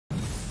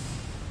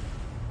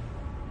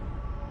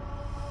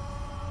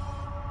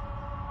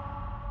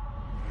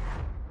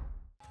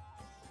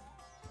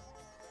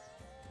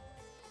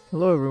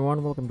Hello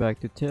everyone, welcome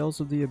back to Tales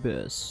of the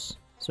Abyss.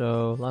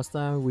 So last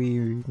time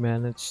we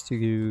managed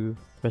to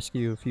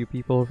rescue a few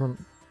people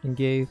from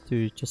Engave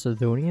to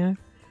Chesedonia,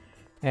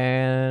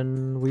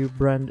 and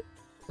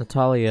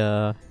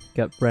Natalia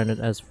got branded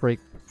as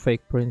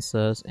fake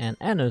princess, and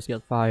Anus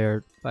got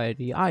fired by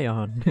the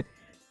Ion.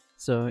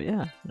 So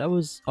yeah, that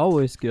was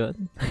always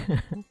good.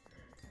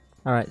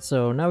 Alright,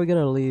 so now we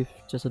gotta leave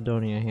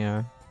Chesedonia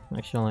here,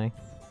 actually.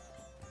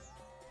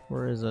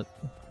 Where is it?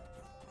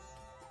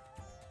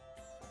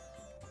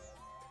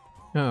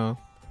 Oh.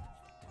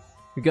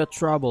 We got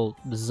trouble.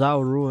 The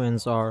Zao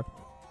Ruins are...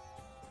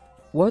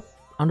 What?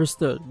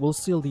 Understood. We'll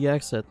seal the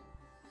exit.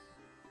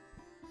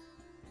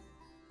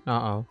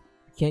 Uh-oh.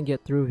 We can't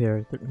get through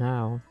here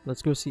now.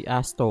 Let's go see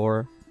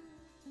Astor.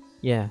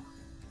 Yeah.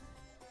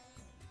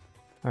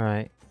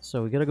 Alright.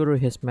 So we gotta go to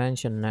his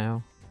mansion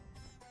now.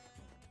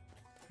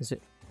 Is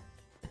it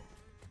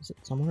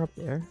somewhere up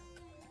there?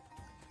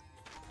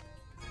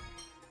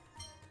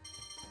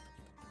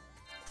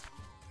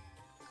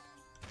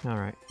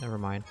 Alright, never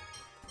mind.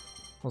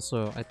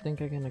 Also, I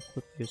think I can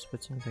equip this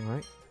with something,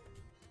 right?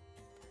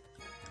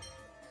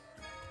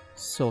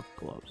 Silk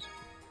gloves.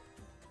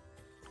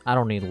 I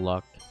don't need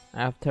luck. I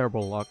have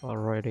terrible luck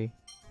already.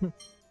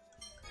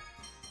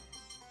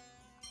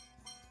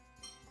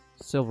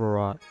 Silver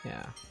rod,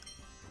 yeah.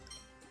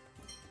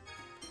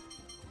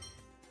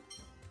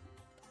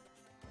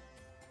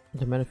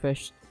 The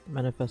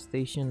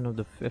manifestation of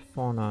the fifth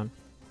phonon.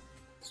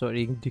 So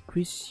it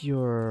decreases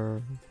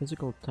your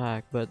physical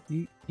attack, but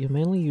you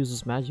mainly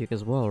uses magic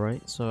as well,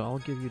 right? So I'll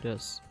give you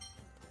this.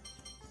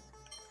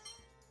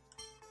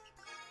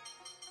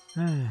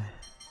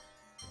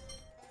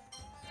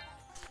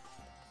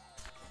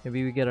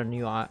 Maybe we get a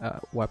new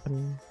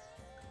weapon.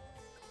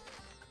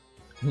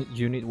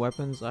 You need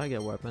weapons? I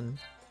get weapons.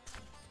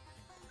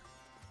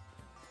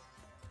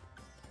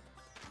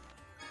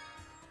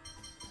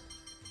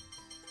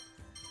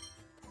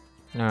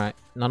 Alright,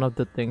 none of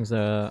the things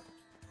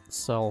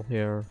sell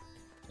here.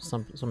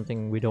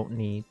 Something we don't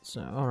need,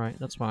 so alright,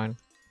 that's fine.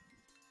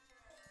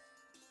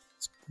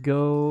 Let's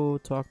go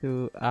talk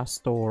to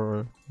Astor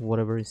or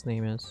whatever his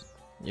name is.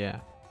 Yeah.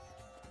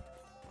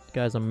 This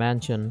guy's a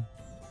mansion.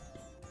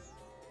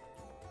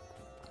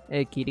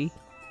 Hey kitty.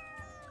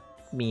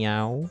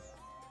 Meow.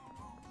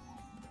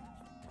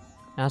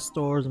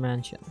 Astor's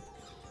mansion.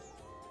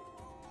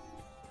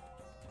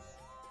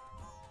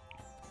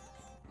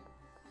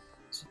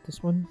 Is it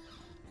this one?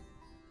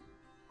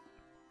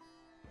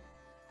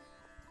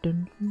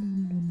 Dun,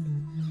 dun,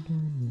 dun,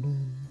 dun,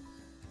 dun.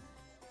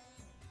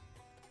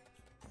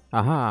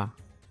 Aha!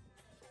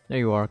 There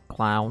you are,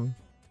 clown.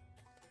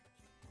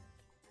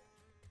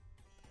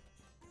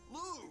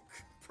 Look!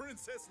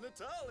 Princess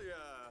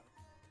Natalia!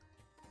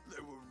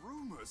 There were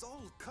rumors,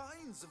 all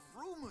kinds of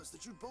rumors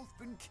that you'd both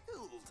been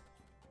killed.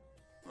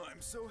 I'm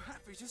so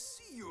happy to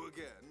see you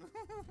again.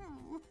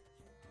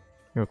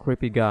 You're a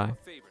creepy guy. A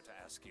favor to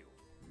ask you.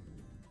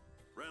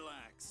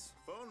 Relax.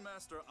 Phone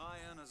Master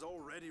Ion has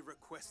already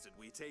requested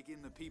we take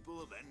in the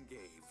people of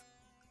Engave.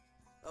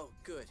 Oh,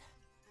 good.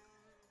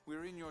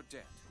 We're in your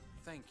debt.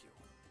 Thank you.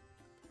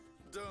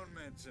 Don't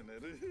mention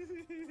it.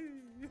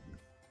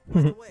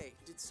 By the way,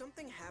 did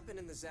something happen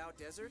in the Zao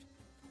Desert?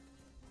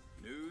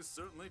 News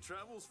certainly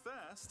travels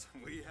fast.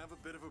 We have a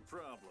bit of a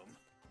problem.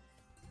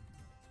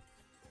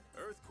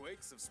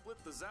 Earthquakes have split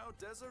the Zao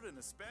Desert and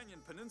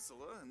Hispanian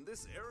Peninsula, and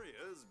this area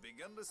has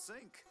begun to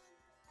sink.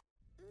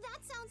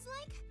 That sounds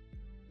like...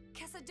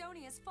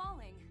 Chesedonia is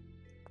falling.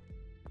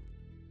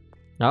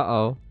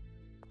 Uh-oh.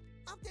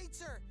 Update,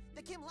 sir.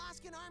 The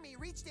Kimlaskan army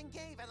reached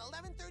Engave at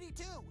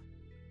 11:32.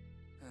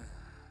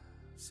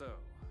 So,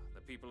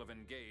 the people of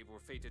Engave were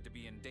fated to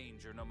be in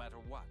danger no matter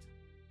what.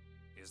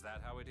 Is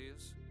that how it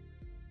is?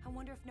 I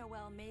wonder if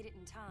Noel made it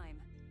in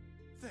time.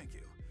 Thank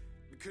you.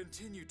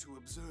 Continue to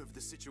observe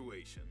the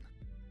situation.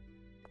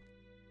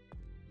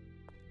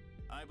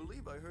 I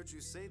believe I heard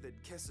you say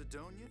that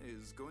Chesedonia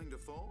is going to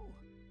fall?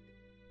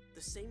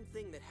 The same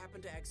thing that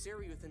happened to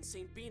Axariuth and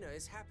St. Bina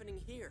is happening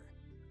here.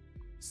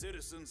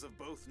 Citizens of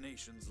both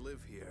nations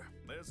live here.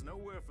 There's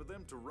nowhere for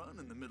them to run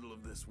in the middle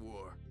of this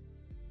war.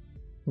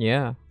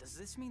 Yeah. Does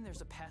this mean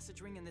there's a passage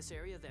ring in this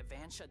area that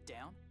Van shut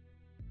down?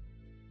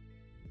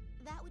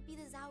 That would be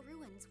the Zao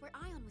Ruins, where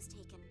Ion was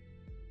taken.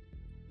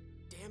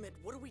 Damn it,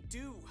 what do we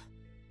do?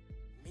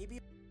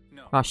 Maybe...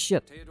 No. Ah,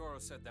 shit. Teodoro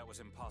said that was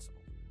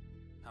impossible.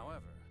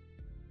 However...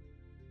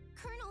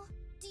 Colonel,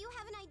 do you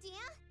have an idea?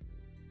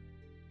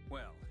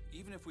 Well,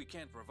 even if we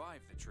can't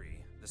revive the tree,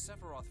 the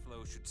Sephiroth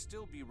flow should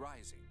still be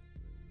rising.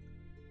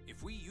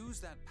 If we use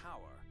that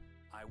power,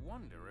 I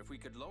wonder if we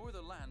could lower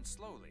the land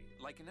slowly,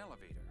 like an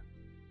elevator.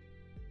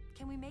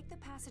 Can we make the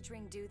passage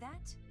ring do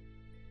that?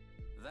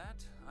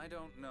 That, I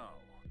don't know.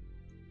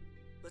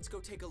 Let's go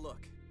take a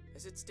look.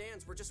 As it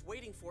stands, we're just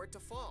waiting for it to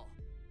fall.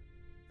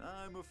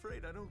 I'm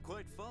afraid I don't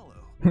quite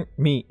follow.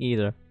 Me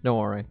either. Don't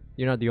worry.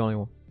 You're not the only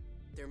one.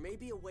 There may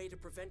be a way to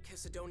prevent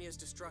Chesedonia's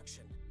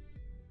destruction.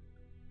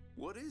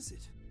 What is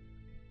it?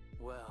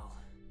 Well...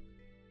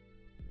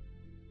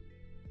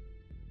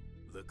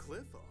 The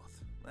Cliff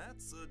Oath?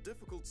 That's a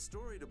difficult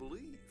story to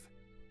believe.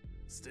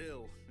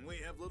 Still, we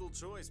have little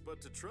choice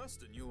but to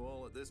trust in you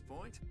all at this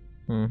point.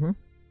 Mm-hmm.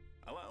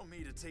 Allow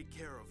me to take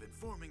care of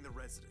informing the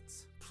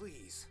residents.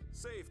 Please,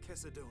 save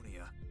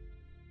Chesedonia.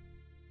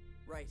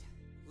 Right.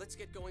 Let's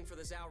get going for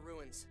the Zao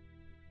Ruins.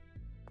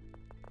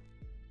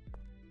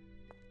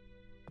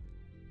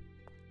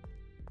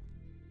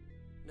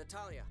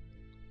 Natalia.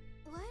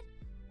 What?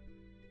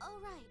 All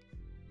right.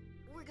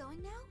 We're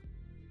going now?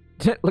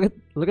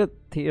 look at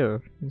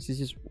Tear. She's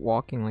just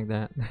walking like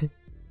that.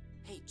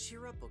 Hey,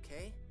 cheer up,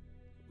 okay?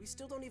 We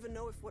still don't even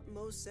know if what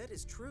Mo said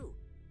is true.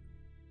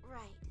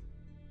 Right.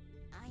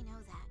 I know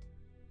that.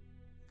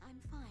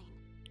 I'm fine.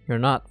 You're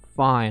not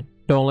fine.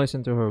 Don't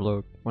listen to her,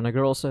 Luke. When a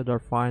girl said they're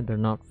fine, they're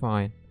not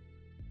fine.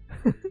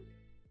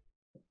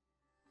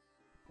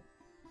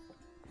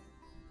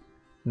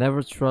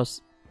 Never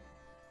trust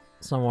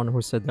someone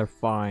who said they're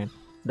fine.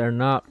 They're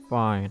not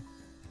fine.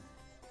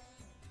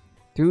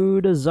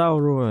 To the Zao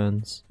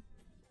Ruins.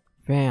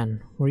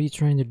 Van, what are you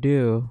trying to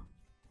do?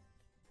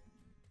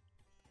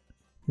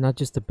 Not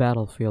just the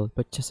battlefield,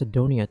 but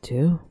Chesedonia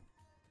too?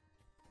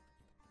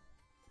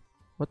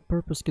 What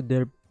purpose could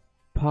there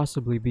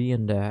possibly be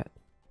in that?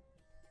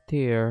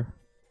 Dear.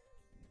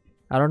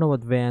 I don't know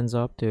what Van's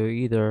up to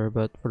either,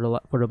 but for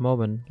the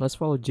moment, let's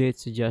follow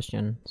Jade's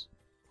suggestions.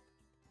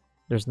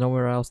 There's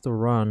nowhere else to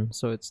run,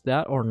 so it's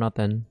that or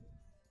nothing.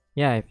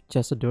 Yeah, if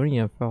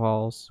Chesedonia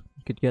falls,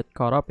 we could get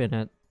caught up in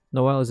it.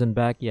 Noelle isn't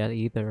back yet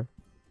either.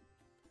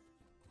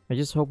 I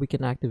just hope we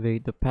can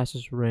activate the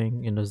passage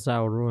ring in the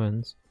Zao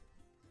Ruins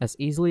as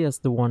easily as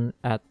the one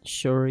at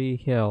Shuri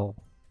Hill.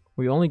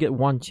 We only get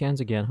one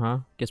chance again, huh?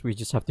 Guess we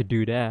just have to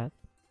do that.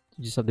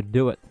 You just have to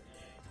do it.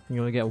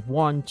 You only get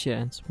one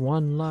chance.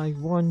 One life,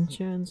 one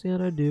chance.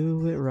 Gotta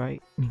do it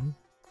right.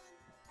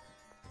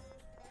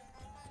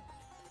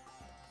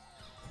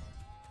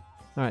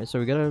 Alright, so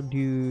we gotta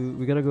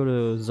go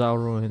to Zao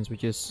Ruins,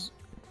 which is...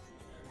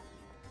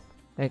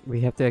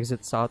 we have to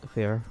exit south of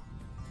here.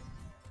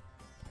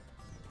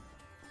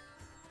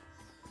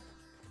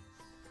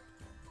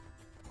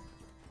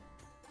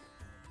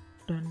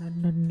 Dun,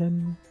 dun, dun,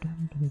 dun,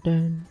 dun, dun,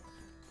 dun.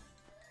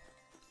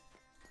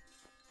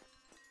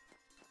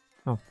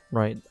 Oh,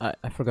 right.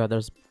 I forgot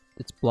it's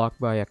blocked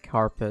by a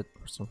carpet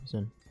for some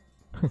reason.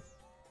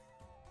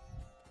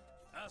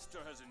 Aster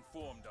has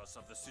informed us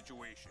of the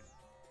situation.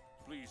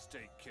 Please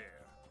take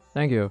care.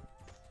 Thank you,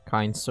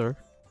 kind sir.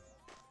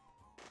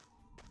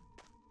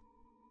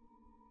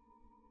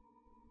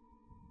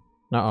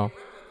 Uh-oh.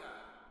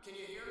 Can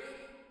you hear me?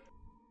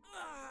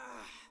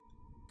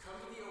 Come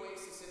to the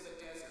oasis in the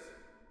desert.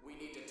 We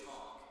need to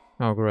talk.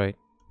 Oh, great.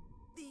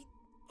 The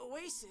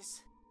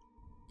oasis?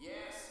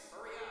 Yes,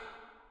 hurry up.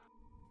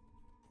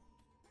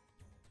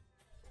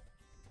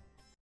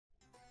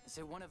 Is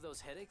it one of those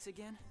headaches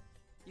again?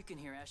 You can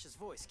hear Ash's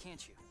voice,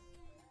 can't you?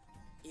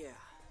 Yeah.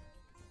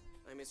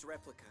 I'm his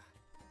replica.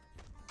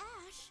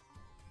 Ash,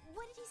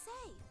 what did he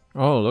say?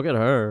 Oh, look at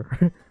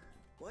her.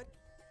 What?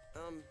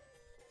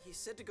 He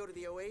said to go to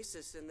the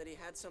oasis and that he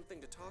had something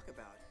to talk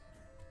about.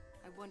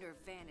 I wonder if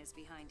Van is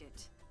behind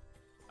it.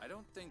 I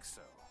don't think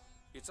so.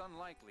 It's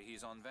unlikely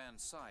he's on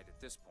Van's side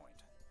at this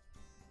point.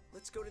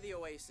 Let's go to the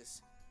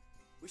oasis.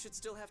 We should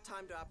still have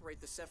time to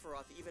operate the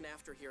Sephiroth even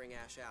after hearing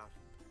Ash out.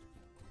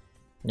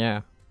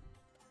 Yeah.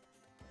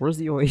 Where's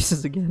the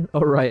oasis again? Oh,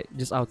 right.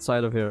 Just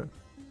outside of here.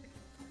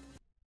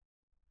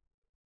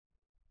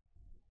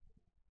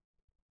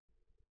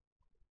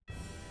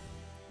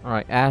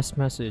 Alright, Ash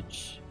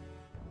message.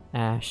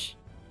 Ash.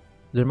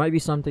 There might be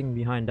something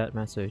behind that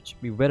message.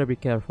 We better be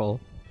careful.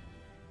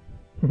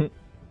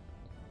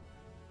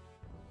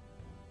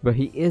 But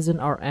he isn't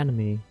our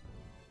enemy.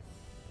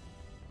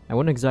 I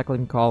wouldn't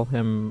exactly call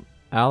him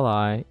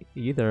ally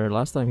either.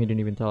 Last time he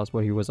didn't even tell us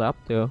what he was up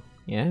to.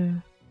 Yeah.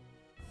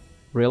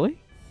 Really?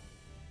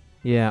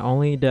 Yeah,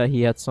 only that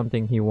he had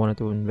something he wanted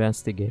to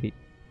investigate.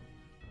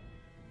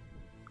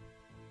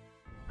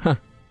 Huh.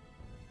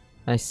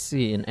 I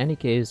see. In any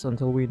case,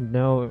 until we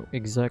know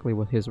exactly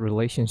what his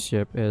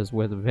relationship is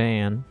with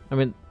Van,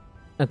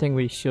 I think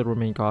we should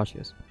remain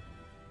cautious.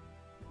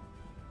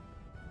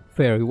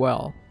 Very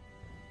well.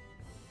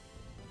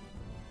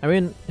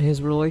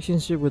 His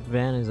relationship with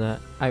Van is that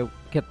I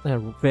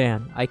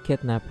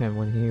kidnapped him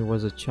when he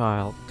was a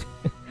child,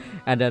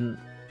 and then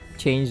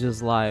changed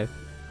his life,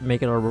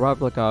 make it a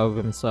replica of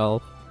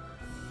himself,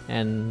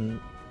 and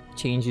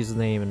change his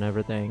name and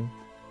everything.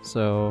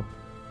 So.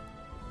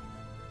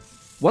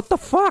 What the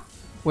fuck?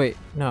 Wait,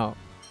 no.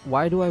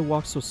 Why do I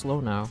walk so slow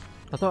now?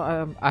 I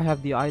thought I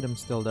have the item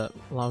still that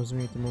allows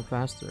me to move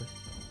faster.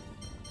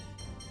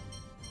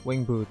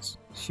 Wing boots.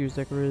 Shoes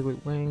decorated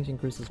with wings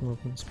increases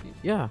movement speed.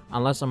 Yeah,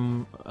 unless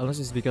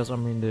it's because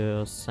I'm in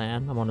the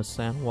sand. I'm on the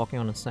sand, walking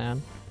on the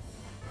sand.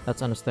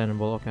 That's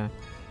understandable. Okay.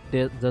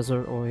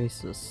 Desert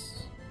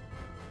oasis.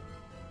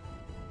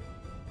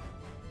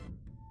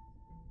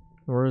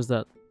 Where is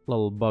that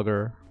little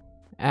bugger?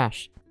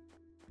 Ash.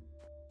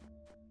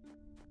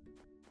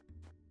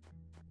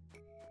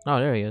 Oh,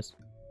 there he is.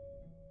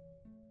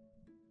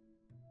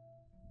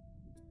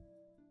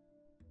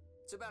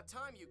 It's about about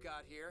time you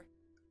got here.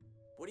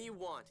 What do you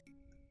want?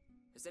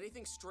 Has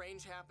anything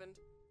strange happened?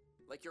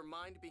 Like your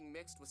mind being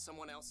mixed with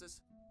someone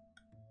else's?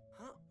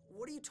 Huh?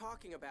 What are you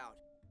talking about?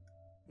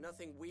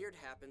 Nothing weird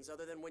happens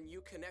other than when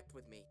you connect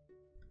with me.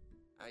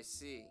 I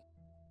see.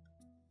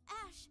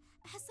 Ash,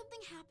 has something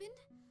happened?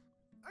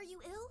 Are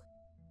you ill?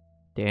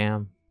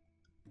 Damn.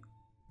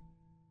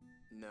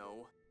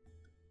 No.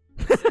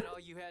 Is that all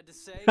you had to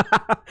say?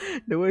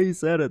 The way he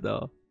said it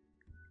though.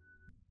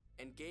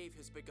 And Gave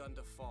has begun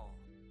to fall.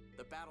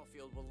 The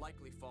battlefield will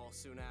likely fall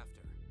soon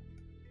after.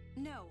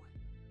 No.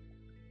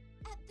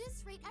 At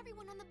this rate,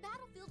 everyone on the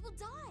battlefield will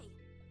die.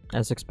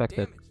 As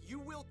expected. Damn it, you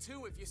will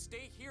too if you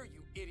stay here,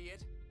 you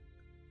idiot.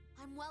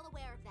 I'm well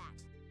aware of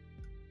that.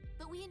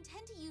 But we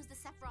intend to use the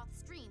Sephiroth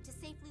stream to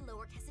safely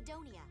lower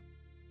Chesedonia.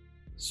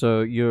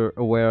 So you're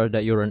aware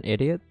that you're an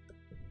idiot?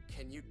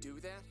 Can you do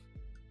that?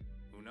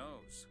 Who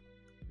knows?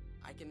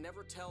 I can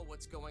never tell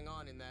what's going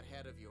on in that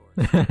head of yours.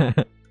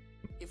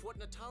 If what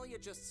Natalia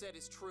just said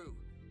is true,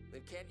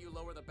 then can't you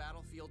lower the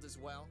battlefield as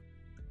well?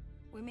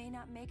 We may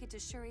not make it to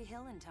Shuri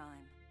Hill in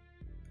time.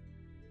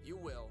 You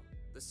will.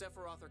 The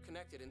Sephiroth are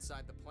connected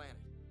inside the planet.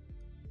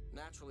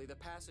 Naturally, the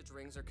passage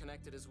rings are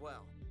connected as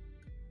well.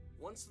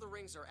 Once the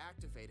rings are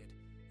activated,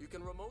 you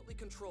can remotely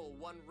control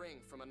one ring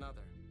from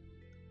another.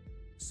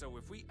 So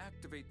if we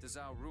activate the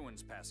Zao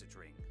Ruins passage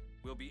ring,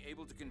 we'll be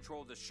able to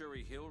control the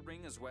Shuri Hill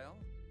ring as well?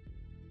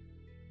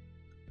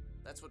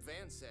 That's what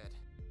Van said.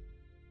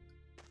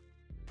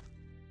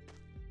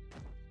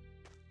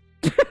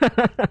 Ash,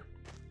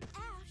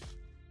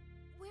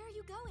 where are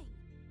you going?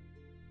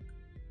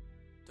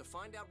 To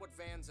find out what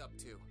Van's up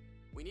to,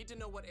 we need to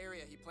know what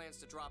area he plans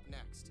to drop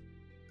next.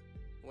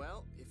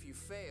 Well, if you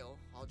fail,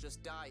 I'll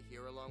just die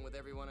here along with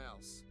everyone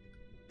else.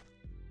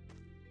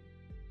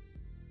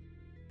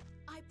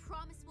 I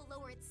promise we'll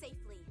lower it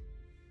safely.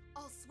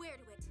 I'll swear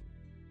to it.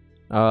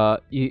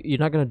 You're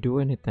not gonna do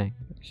anything,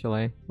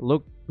 actually.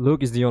 Luke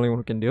is the only one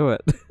who can do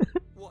it.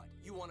 What,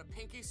 you want a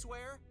pinky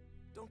swear?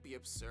 Don't be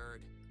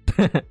absurd.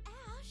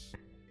 Ash!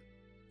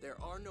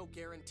 There are no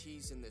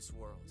guarantees in this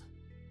world.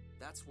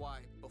 That's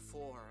why,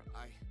 before,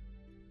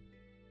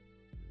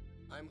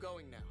 I'm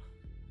going now.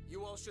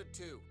 You all should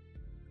too.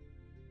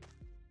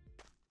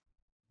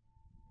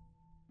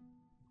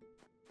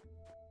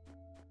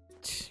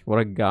 What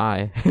a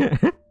guy.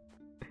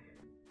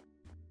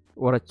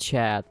 What a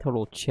Chad,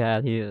 total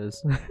Chad he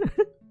is.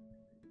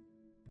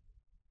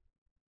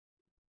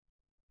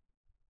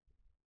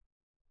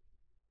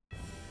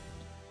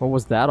 What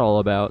was that all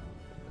about?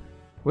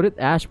 What did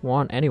Ash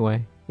want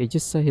anyway? He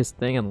just said his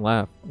thing and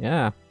left.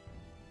 Yeah.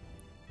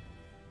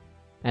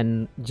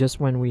 And just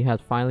when we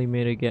had finally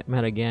met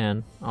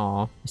again,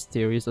 aw,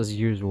 mysterious as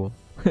usual.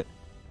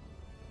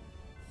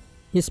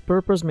 His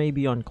purpose may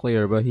be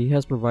unclear, but he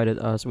has provided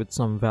us with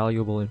some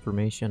valuable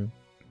information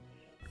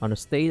on the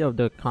state of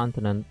the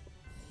continent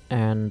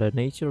and the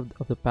nature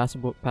of the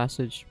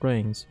passage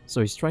rings.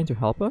 So he's trying to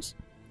help us?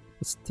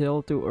 It's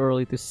still too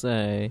early to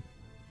say.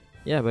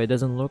 Yeah, but it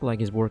doesn't look like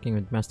he's working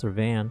with Master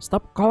Van.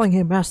 Stop calling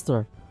him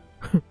Master!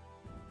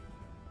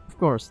 Of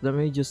course, that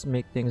may just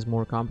make things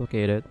more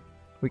complicated.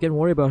 We can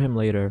worry about him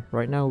later.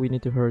 Right now, we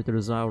need to hurry to the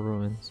Zao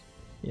Ruins.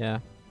 Yeah.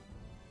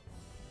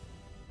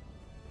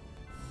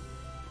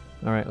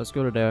 Alright, let's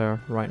go to there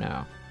right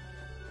now.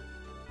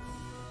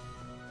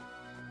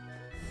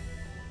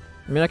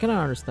 I mean, I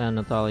cannot understand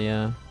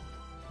Natalia,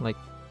 like,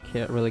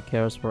 really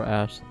cares for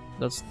Ash.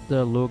 That's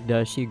the look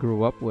that she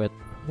grew up with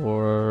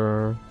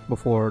or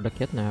before the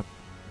kidnap.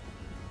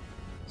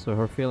 So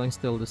her feeling's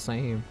still the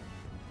same.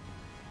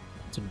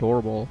 It's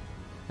adorable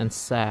and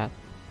sad.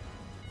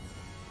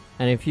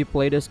 And if you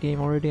play this game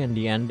already and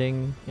the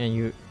ending, and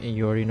you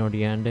already know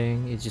the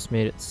ending, it just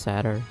made it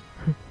sadder.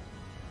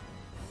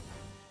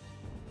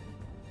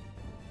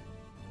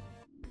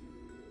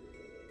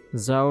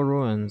 Zao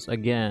Ruins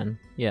again.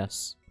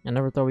 Yes. I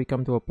never thought we'd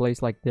come to a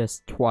place like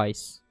this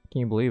twice.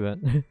 Can you believe it?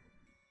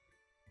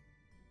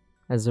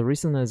 As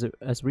recent as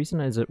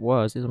it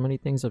was, so many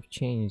things have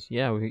changed.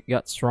 Yeah, we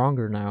got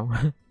stronger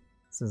now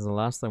since the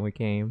last time we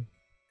came.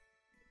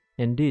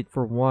 Indeed,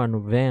 for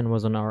one, Van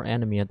wasn't our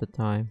enemy at the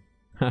time.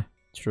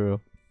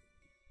 True.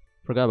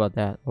 Forgot about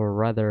that, or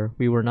rather,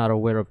 we were not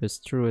aware of his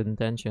true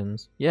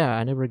intentions. Yeah,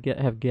 I never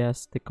have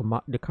guessed the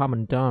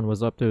Commandant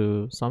was up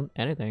to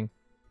anything.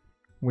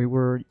 We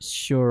were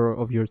sure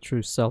of your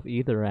true self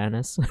either,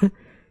 Annis.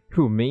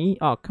 Who, me?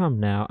 Oh, come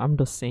now. I'm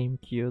the same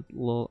cute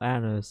little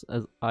Annis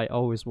as I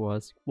always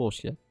was.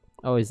 Bullshit.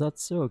 Oh, is that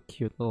so,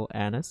 cute little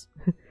Annis?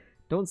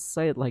 Don't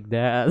say it like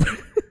that.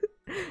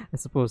 I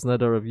suppose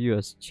neither of you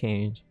has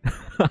changed.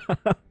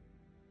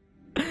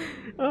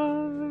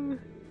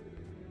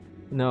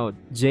 No,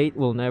 Jade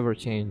will never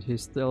change.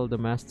 He's still the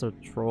master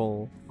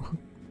troll.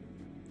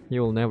 He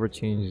will never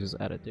change his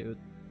attitude,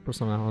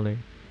 personality.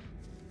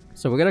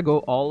 So we're gonna go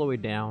all the way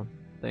down,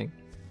 I think.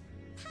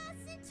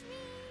 Passage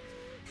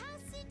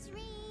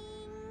ring!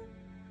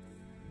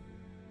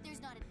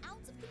 There's not an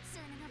ounce of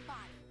concern in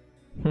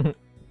her body.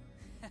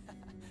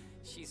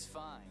 She's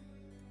fine.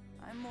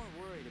 I'm more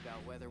worried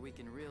about whether we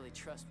can really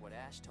trust what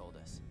Ash told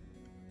us.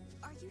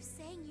 Are you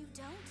saying you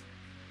don't?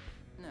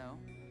 No,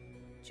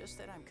 just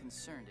that I'm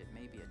concerned it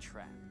may be a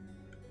trap.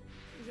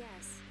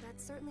 Yes,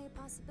 that's certainly a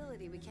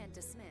possibility we can't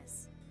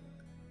dismiss.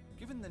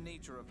 Given the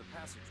nature of the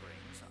passage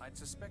rings, I'd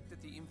suspect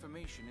that the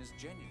information is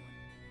genuine.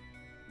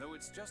 Though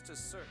it's just as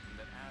certain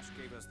that Ash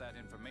gave us that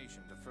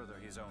information to further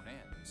his own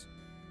ends.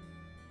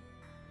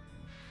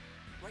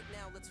 Right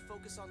now, let's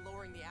focus on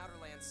lowering the Outer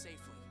Lands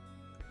safely.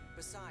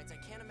 Besides, I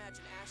can't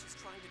imagine Ash is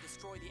trying to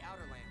destroy the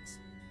Outer Lands.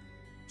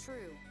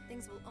 True,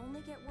 things will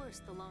only get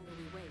worse the longer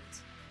we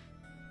wait.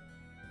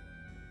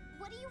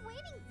 What are you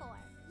waiting for?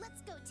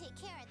 Let's go take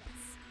care of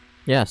this.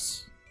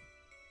 Yes.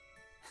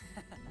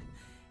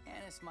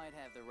 Annis might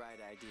have the right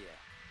idea.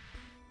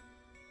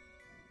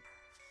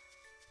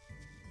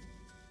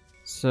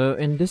 So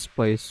in this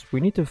place, we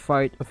need to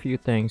fight a few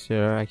things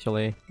here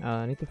actually.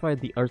 I need to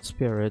fight the Earth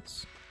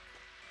Spirits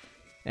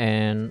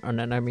and an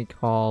enemy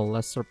called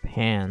Lesser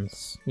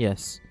Pans.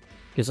 Yes,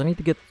 because I need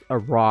to get a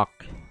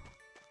rock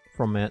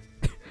from it.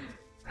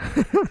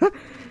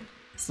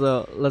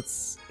 So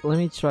let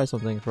me try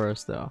something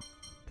first though.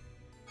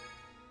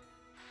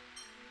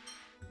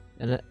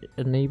 And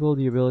enable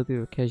the ability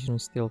to occasionally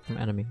steal from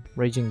enemy.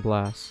 Raging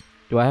Blast.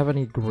 Do I have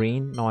any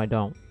green? No, I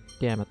don't.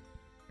 Damn it.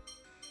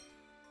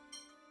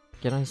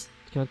 Can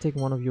I take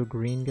one of your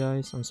green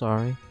guys? I'm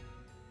sorry.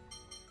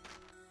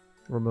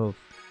 Remove.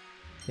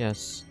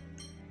 Yes.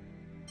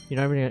 You're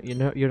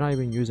not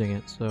even using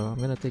it, so I'm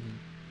gonna take.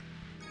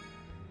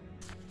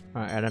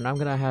 Alright, and then I'm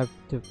gonna have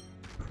to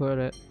put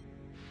it.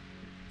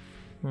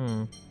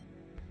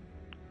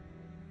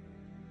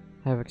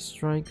 Havoc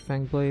Strike,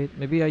 Fang Blade.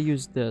 Maybe I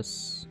use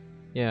this.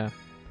 Yeah.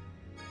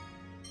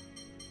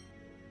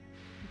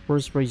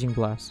 First Raging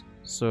Blast.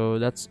 So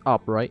that's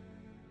up, right?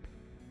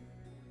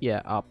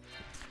 Yeah, up.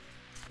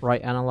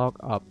 Right analog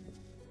up.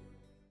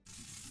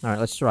 Alright,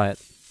 let's try it.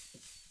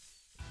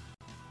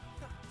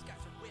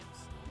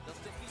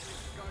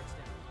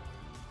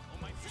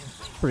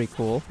 It's pretty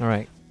cool.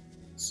 Alright.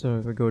 So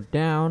if we go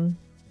down,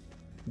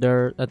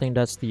 there, I think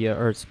that's the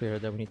Earth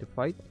Spirit that we need to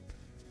fight.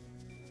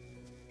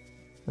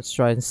 Let's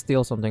try and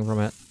steal something from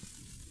it.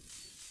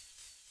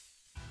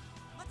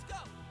 Let's go.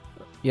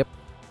 Yep.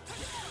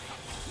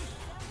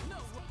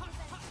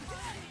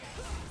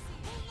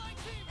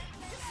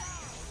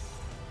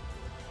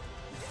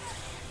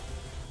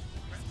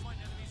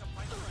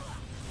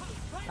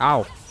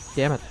 Ow!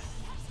 Damn it.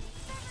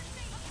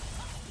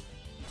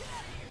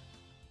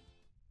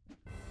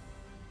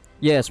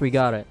 Yes, we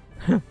got it.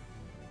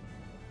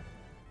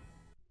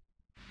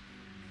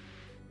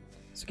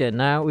 Okay,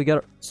 now we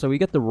got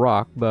the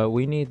rock, but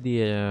we need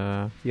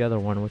the other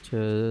one, which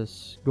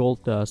is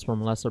gold dust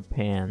from Lesser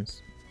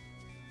Pans.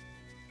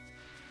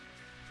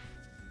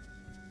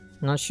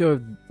 Not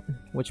sure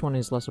which one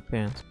is Lesser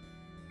Pans.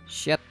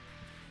 Shit,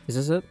 is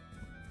this it?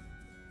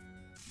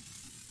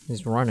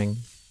 He's running.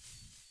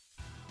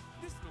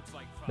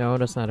 No,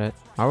 that's not it.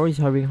 I'm always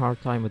having a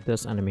hard time with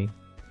this enemy.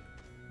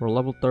 We're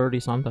level 30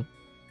 something.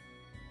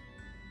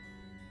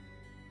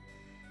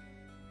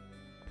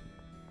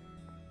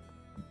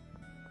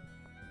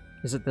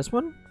 Is it this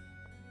one?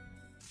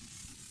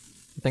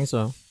 I think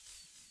so.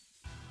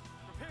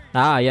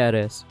 Ah, yeah, it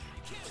is.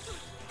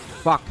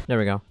 Fuck. There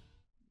we go.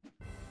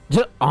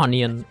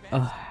 Onion.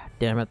 Ugh,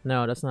 damn it.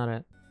 No, that's not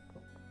it.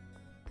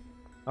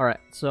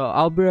 Alright, so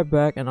I'll be right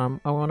back, and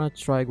I wanna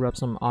try grab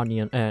some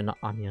onion. Not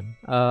onion.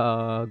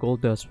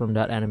 Gold dust from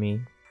that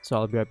enemy. So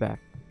I'll be right back.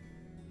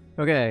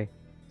 Okay,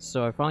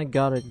 so I finally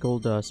got it.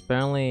 Gold dust.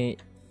 Apparently,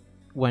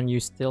 when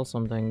you steal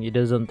something, it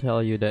doesn't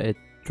tell you that it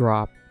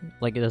dropped.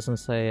 Like, it doesn't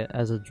say it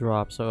as a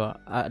drop, so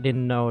I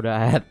didn't know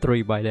that I had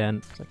 3 by then.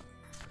 It's like,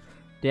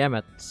 damn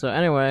it. So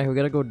anyway, we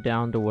gotta go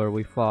down to where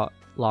we fought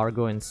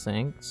Largo and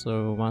Sync,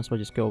 so might as well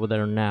just go over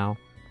there now.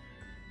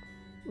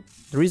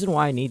 The reason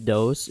why I need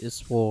those is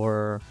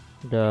for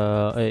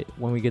the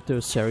when we get to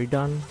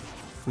Chesedonia,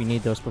 we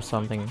need those for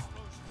something.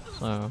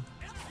 So,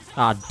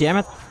 ah, damn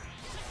it!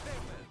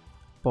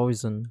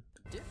 Poison.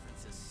 The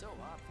difference is so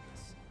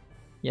obvious.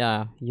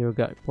 Yeah, you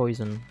got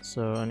poison,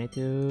 so I need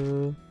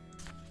to.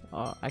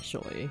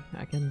 Actually,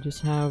 I can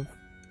just have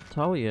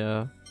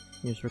Talia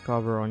use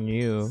recover on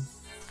you.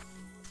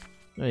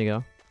 There you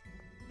go.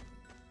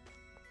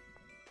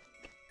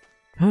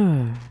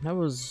 that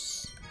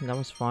was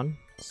fun.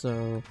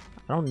 So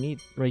I don't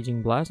need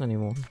Raging Blast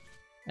anymore,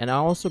 and I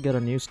also get a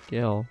new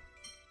skill.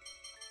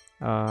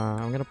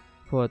 I'm gonna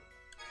put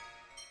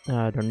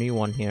the new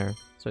one here,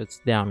 so it's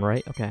down,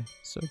 right? Okay,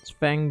 so it's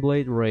Fang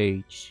Blade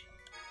Rage.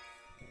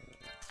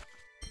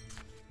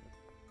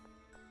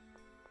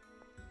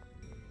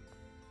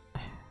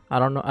 I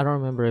don't know. I don't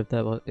remember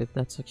if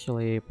that's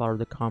actually part of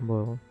the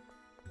combo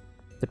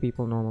that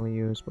people normally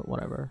use, but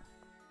whatever.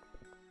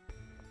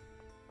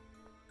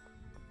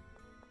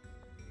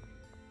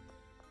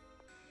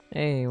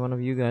 Hey, one of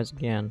you guys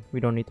again. We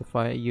don't need to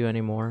fight you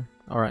anymore.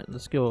 Alright,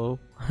 let's go.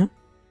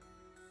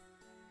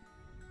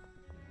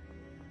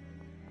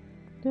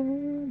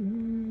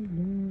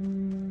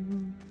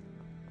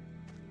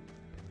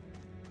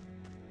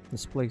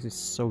 This place is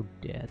so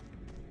dead.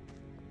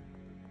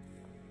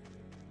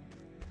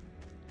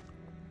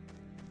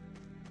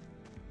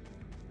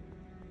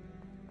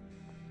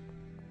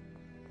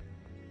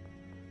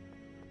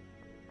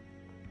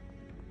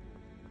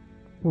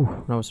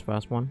 Whew, that was a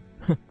fast one.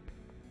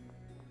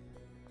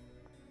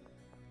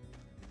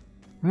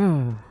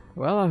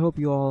 Well, I hope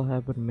you all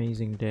have an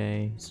amazing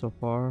day so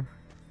far.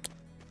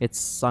 It's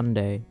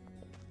Sunday.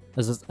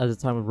 As the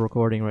time of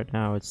recording right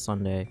now, it's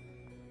Sunday.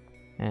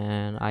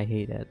 And I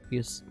hate it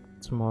because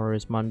tomorrow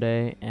is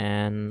Monday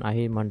and I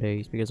hate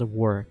Mondays because of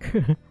work.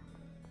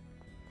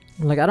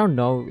 Like, I don't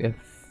know if...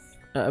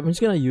 I'm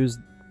just gonna use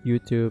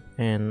YouTube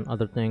and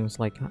other things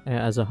like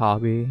as a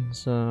hobby.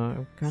 So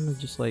I'm kind of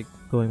just like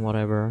going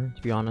whatever,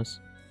 to be honest.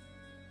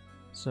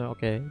 So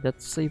okay, that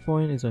save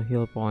point is a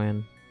heal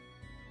point.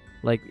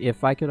 Like,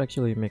 if I could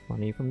actually make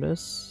money from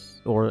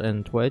this or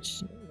in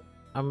Twitch,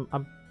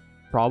 I'm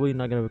probably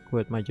not gonna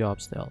quit my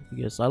job still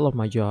because I love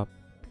my job,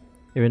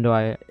 even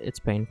though it's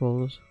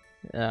painful.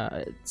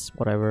 It's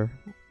whatever.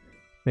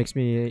 Makes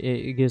me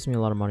it gives me a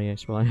lot of money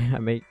actually.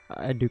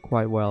 I do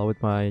quite well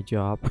with my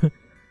job.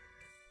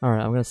 All right,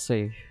 I'm gonna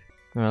save.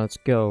 All right, let's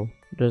go.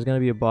 There's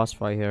gonna be a boss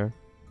fight here.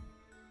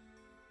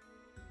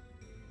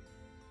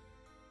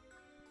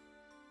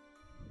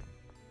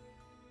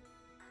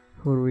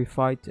 Who are we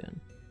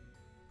fighting?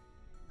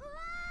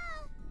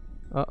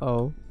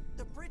 Uh-oh.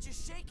 The bridge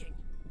is shaking.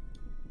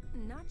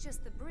 Not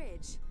just the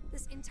bridge.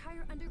 This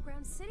entire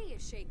underground city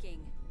is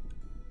shaking.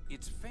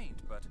 It's faint,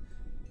 but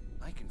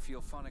I can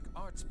feel phonic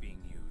arts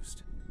being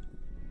used.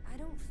 I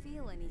don't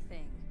feel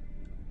anything.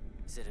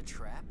 Is it a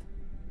trap?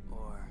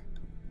 Or...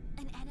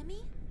 An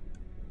enemy?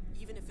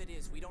 Even if it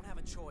is, we don't have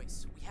a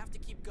choice. We have to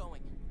keep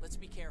going. Let's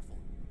be careful.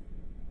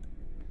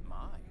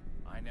 My,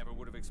 I never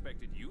would have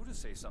expected you to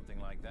say something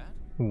like that.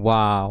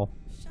 Wow.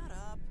 Shut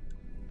up.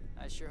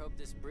 I sure hope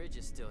this bridge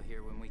is still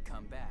here when we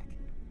come back.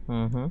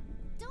 Mm-hmm.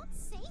 Don't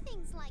say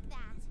things like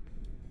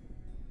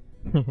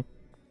that.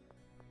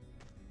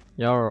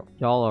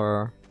 Y'all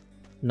are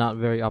not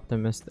very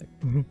optimistic.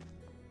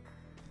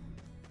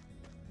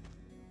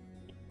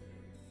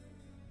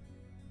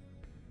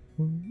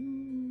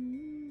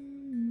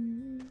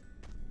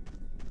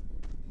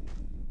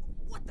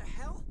 What the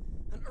hell?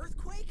 An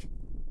earthquake?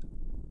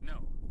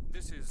 No,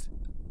 this is...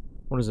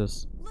 What is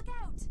this? Look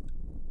out!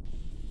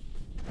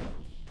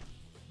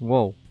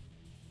 Whoa.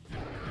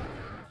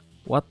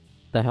 What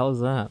the hell is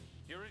that?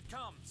 Here it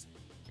comes.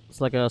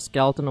 It's like a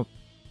skeleton of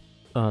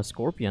a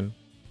scorpion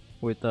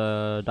with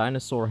a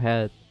dinosaur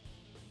head.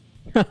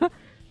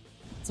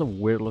 It's a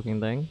weird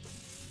looking thing.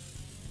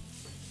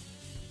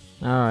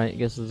 Alright, I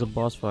guess it's a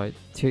boss fight.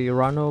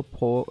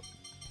 Poyon?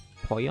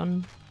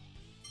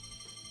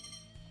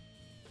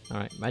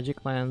 Alright,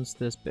 magic lands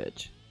this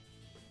bitch.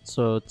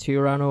 So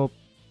Tyrannopeon.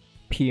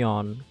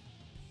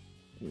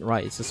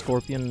 Right, it's a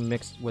scorpion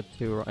mixed with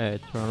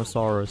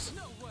Tyrannosaurus.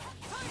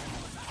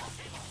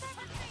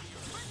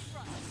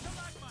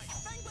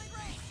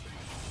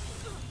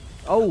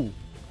 Oh!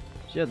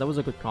 Shit, that was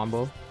a good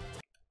combo.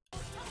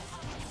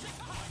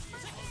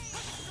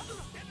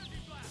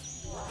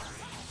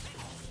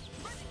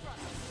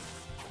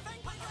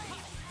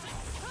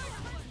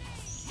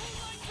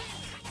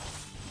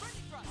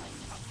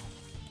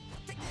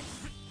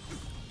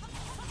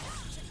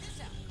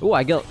 Oh,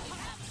 I get...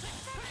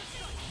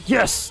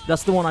 Yes!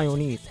 That's the one I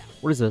need.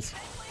 What is this?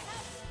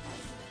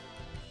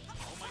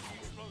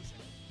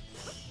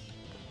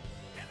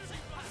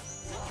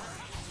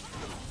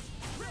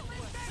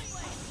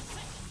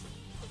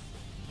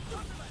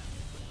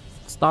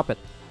 Stop it.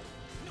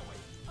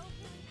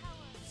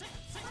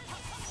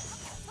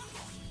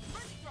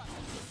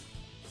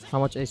 How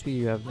much HP do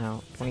you have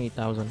now?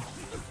 28,000.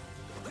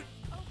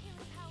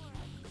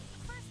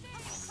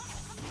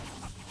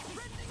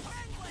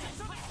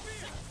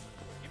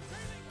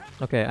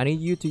 Okay, I need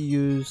you to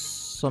use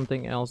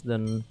something else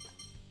than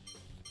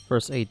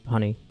first aid,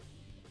 honey.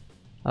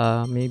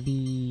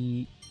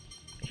 Maybe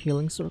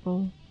healing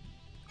circle?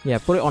 Yeah,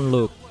 put it on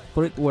Luke.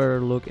 Put it where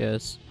Luke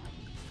is.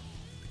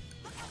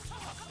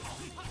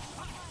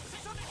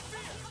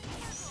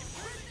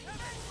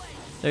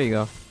 There you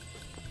go.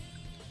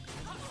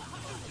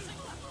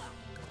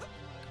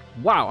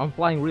 Wow, I'm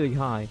flying really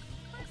high.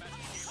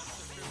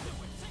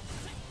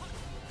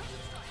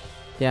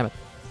 Damn it.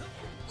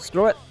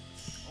 Screw it.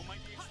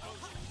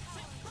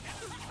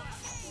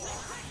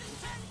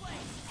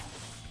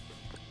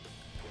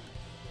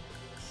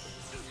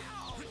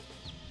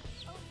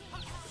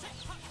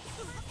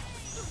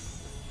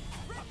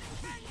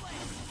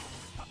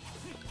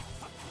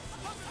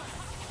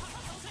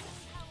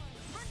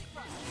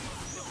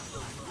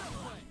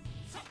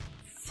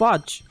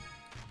 Fudge!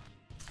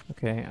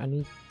 Okay, I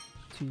need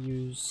to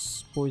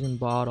use poison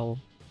bottle.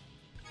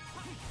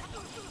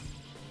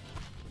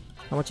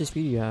 How much HP do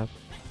you have?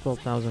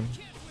 12,000.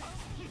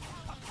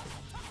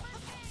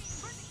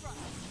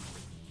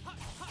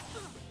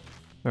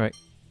 Alright.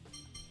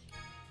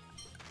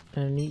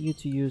 I need you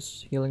to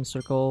use healing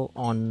circle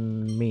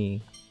on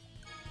me.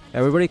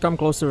 Everybody come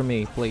closer to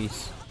me,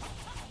 please.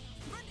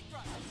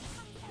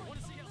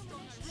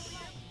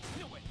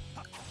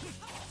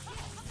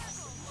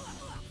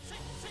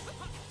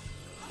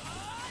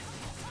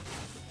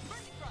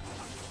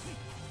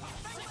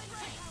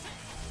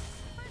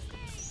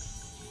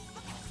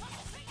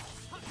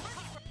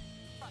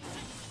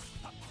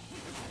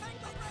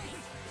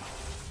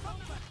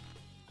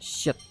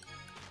 Shit.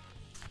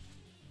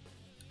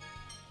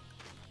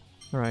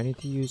 Alright, I need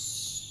to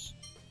use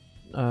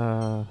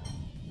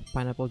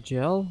pineapple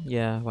gel.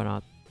 Yeah, why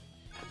not?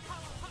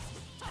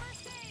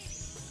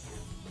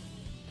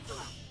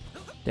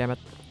 Damn it.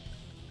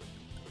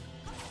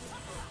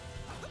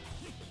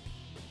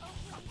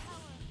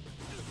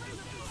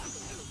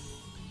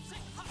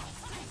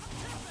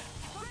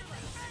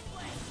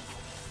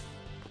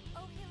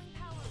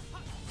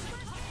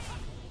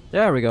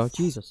 There we go.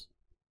 Jesus.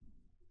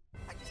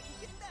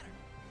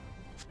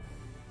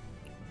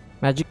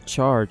 Magic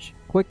charge,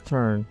 quick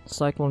turn,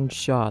 cyclone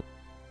shot,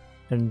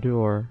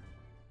 endure.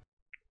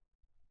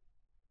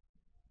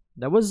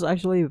 That was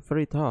actually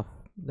very tough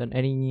than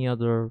any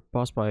other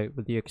boss fight,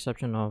 with the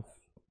exception of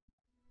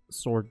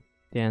Sword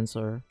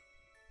Dancer.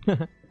 What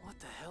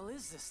the hell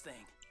is this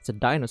thing? It's a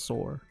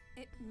dinosaur.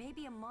 It may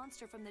be a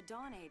monster from the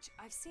Dawn Age.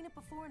 I've seen it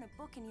before in a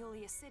book in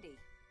Yulia City.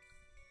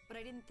 But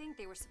I didn't think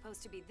they were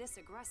supposed to be this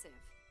aggressive.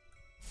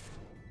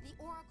 The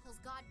Oracle's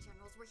god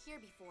generals were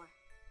here before.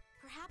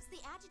 Perhaps they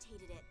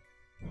agitated it.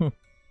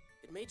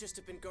 It may just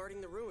have been guarding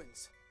the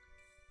ruins.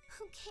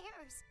 Who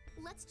cares?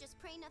 Let's just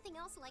pray nothing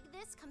else like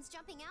this comes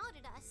jumping out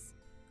at us.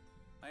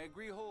 I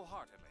agree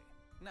wholeheartedly.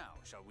 Now,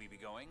 shall we be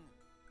going?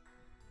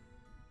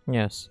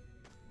 Yes.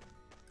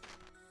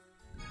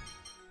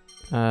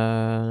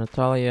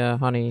 Natalia,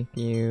 honey,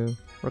 can you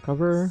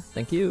recover?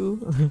 Thank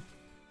you.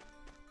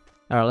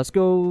 Alright, let's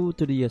go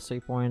to the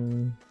save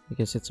point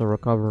because it's a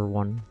recover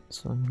one,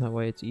 so that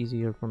way it's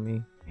easier for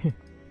me.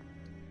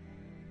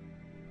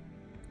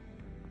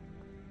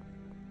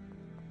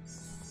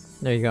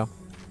 There you go.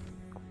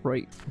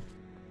 Great.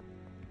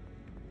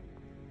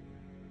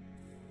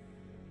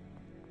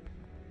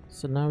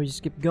 So now we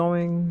just keep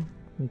going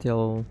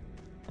until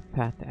the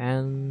path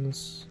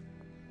ends.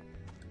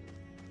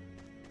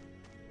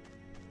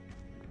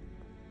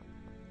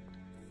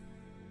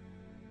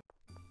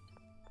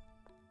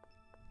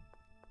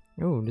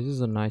 Oh, this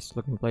is a nice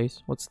looking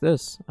place. What's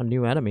this? A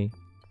new enemy.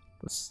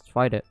 Let's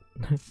fight it.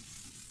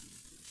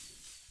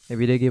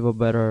 Maybe they give a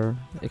better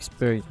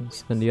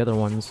experience than the other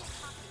ones.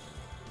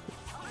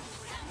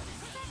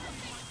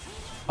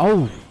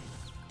 Oh!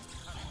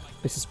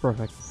 This is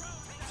perfect.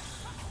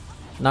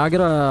 Now I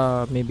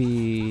gotta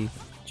maybe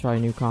try a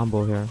new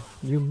combo here.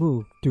 You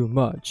move too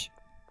much.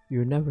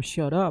 You never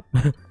shut up.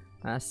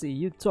 I see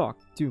you talk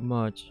too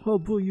much. Oh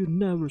boy, you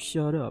never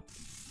shut up.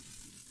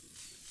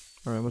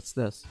 Alright, what's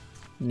this?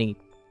 Neat.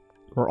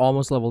 We're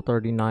almost level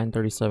 39,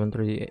 37,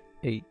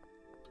 38.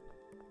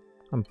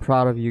 I'm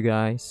proud of you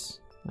guys.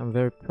 I'm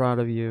very proud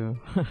of you.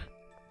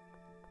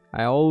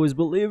 I always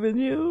believe in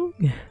you.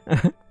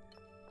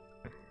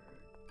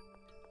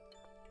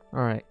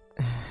 Alright.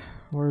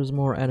 Where's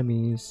more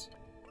enemies?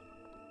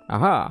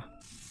 Aha!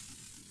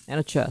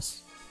 And a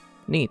chest.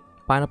 Neat.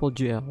 Pineapple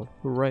gel.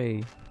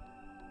 Hooray.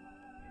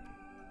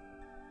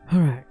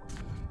 Alright.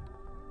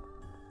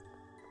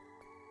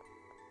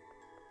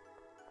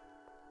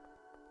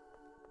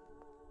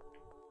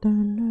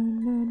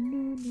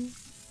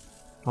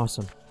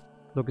 Awesome.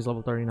 Luke is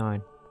level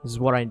 39. This is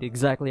what I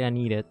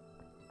needed.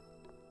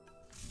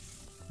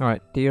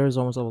 Alright, Tier is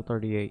almost level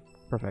 38.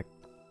 Perfect.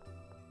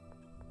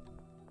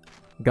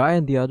 Guy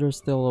and the other is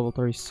still level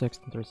 36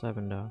 and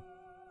 37 though.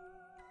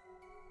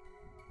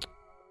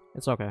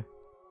 It's okay.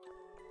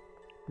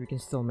 We can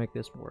still make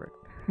this work.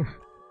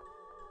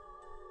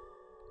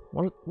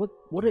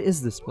 What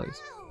is this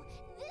place? Wow,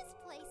 this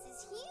place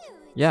is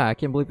huge. Yeah, I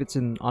can't believe it's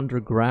in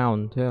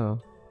underground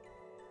too.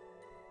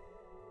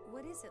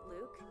 What is it,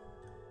 Luke?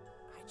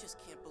 I just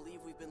can't believe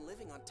we've been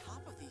living on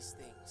top of these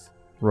things.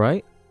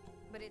 Right?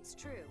 But it's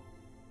true.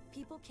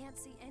 People can't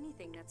see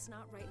anything that's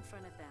not right in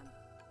front of them.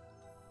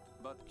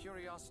 But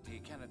curiosity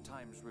can at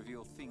times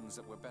reveal things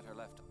that were better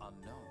left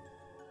unknown.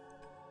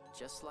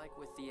 Just like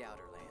with the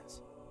Outer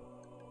Lands.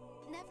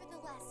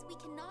 Nevertheless, we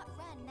cannot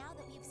run now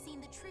that we have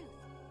seen the truth.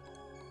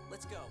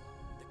 Let's go.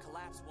 The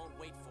collapse won't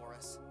wait for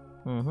us.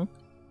 Mm-hmm.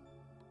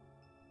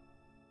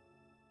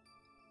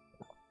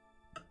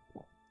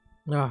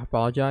 Ah,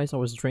 apologize, I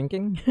was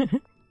drinking.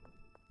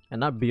 And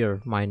not beer,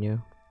 mind you.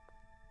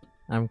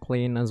 I'm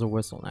clean as a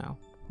whistle now.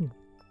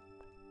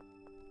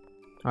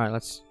 Alright,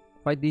 let's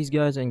fight these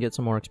guys and get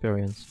some more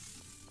experience.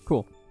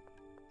 Cool.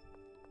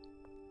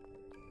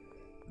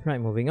 Right,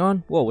 moving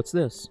on. Whoa, what's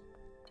this?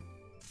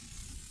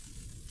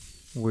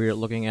 Weird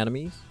looking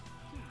enemies.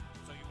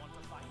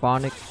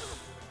 Phonic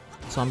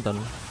something.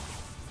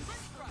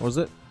 What was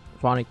it?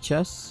 Phonic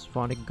chess?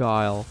 Phonic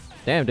guile.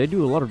 Damn, they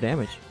do a lot of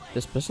damage.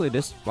 Especially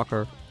this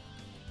fucker.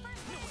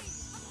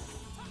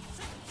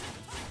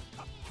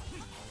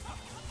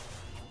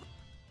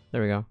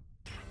 There we go.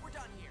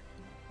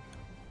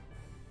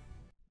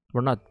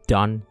 We're not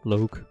done,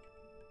 Luke.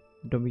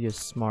 Don't be a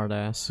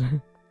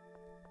smartass.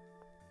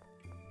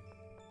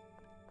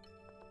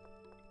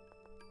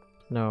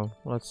 No,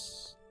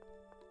 let's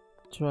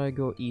try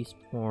go east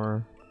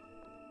more.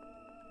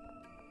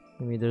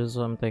 Maybe there's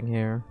something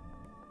here.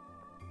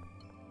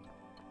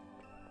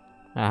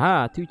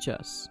 Aha, 2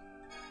 chests.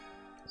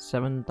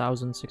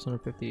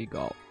 7,650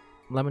 gold.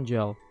 Lemon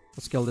gel.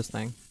 Let's kill this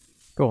thing.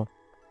 Cool.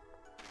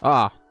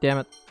 Ah, damn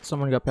it.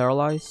 Someone got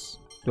paralyzed.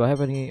 Do I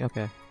have any?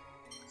 Okay.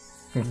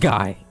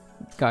 Guy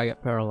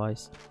got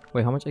paralyzed.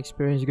 Wait, how much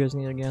experience you guys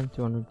need again?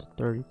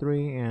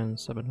 233 and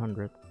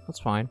 700. That's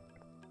fine.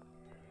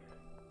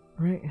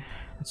 Right,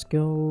 let's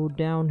go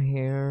down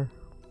here.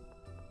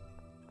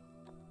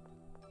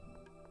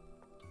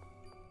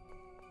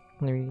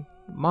 Maybe,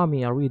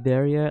 Mommy, are we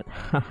there yet?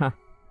 Haha.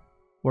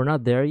 We're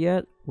not there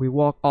yet? We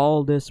walked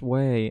all this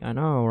way. I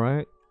know,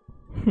 right?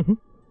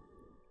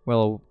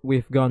 Well,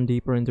 we've gone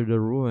deeper into the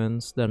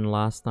ruins than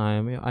last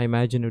time. I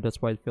imagine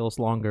that's why it feels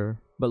longer.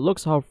 But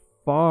looks how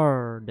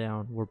far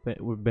down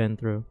we've been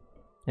through.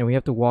 And we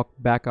have to walk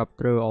back up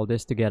through all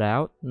this to get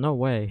out? No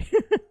way.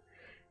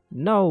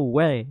 No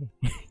way.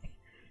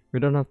 We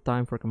don't have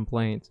time for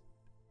complaints.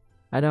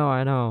 I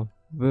know.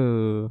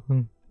 Boo.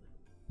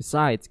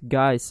 Besides,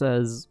 Guy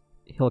says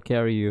he'll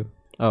carry you.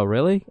 Oh,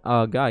 really?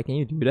 Guy, can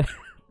you do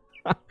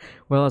that?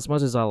 Well, as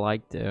much as I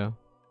like to.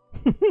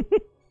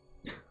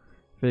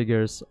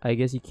 Figures. I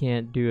guess you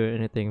can't do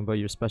anything about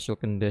your special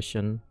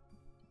condition.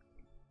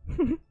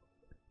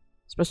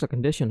 Special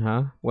condition,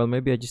 huh? Well,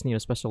 maybe I just need a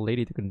special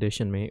lady to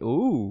condition me.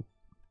 Ooh!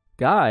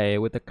 Guy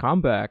with a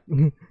comeback.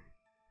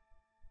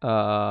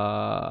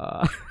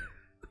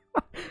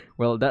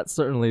 Well, that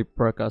certainly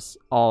perked us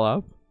all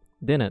up,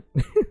 didn't it?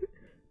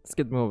 Let's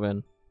get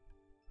moving.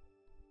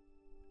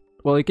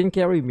 Well, you can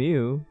carry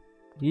Mew.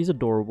 He's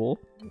adorable.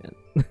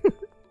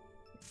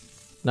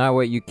 Now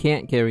wait, you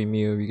can't carry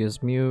Mew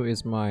because Mew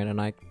is mine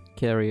and I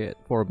carry it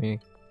for me.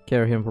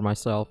 Carry him for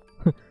myself.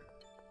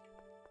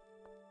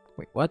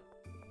 Wait, what?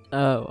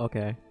 Oh,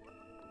 okay.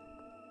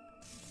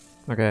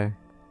 Okay.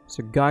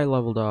 So Guy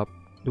leveled up.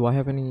 Do I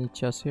have any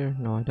chests here?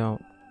 No, I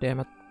don't.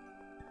 Damn it.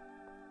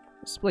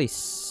 This place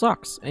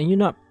sucks and you're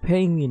not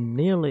paying me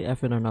nearly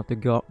effing enough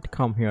to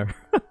come here.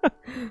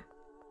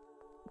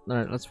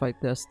 Alright, let's fight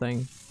this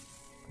thing.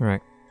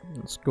 Alright,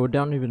 let's go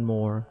down even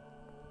more.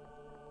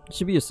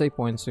 Should be a save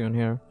point soon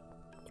here,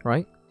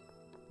 right?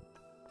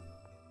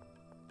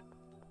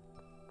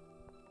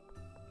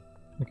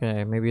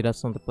 Okay, maybe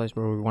that's not the place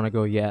where we want to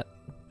go yet.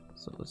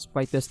 So let's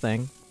fight this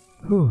thing.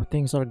 Whew,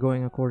 things are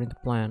going according to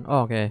plan.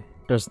 Oh, okay,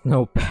 there's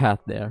no path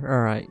there.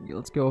 Alright,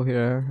 let's go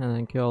here and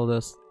then kill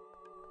this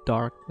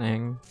dark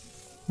thing.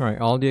 Alright,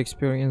 all the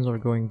experience are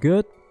going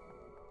good.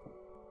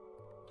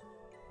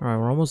 Alright,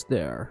 we're almost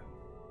there.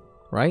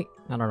 Right?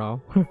 I don't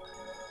know.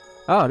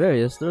 Oh, there he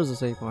is. There's a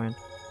save point.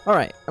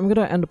 Alright, I'm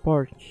gonna end the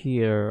part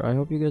here. I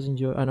hope you guys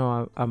enjoy. I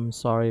know I'm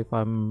sorry if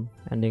I'm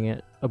ending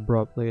it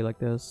abruptly like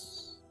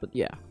this. But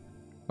yeah.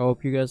 I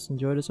hope you guys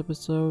enjoyed this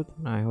episode.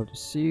 And I hope to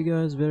see you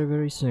guys very,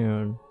 very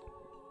soon.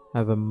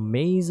 Have an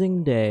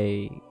amazing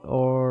day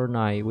or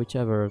night,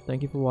 whichever.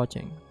 Thank you for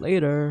watching.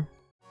 Later.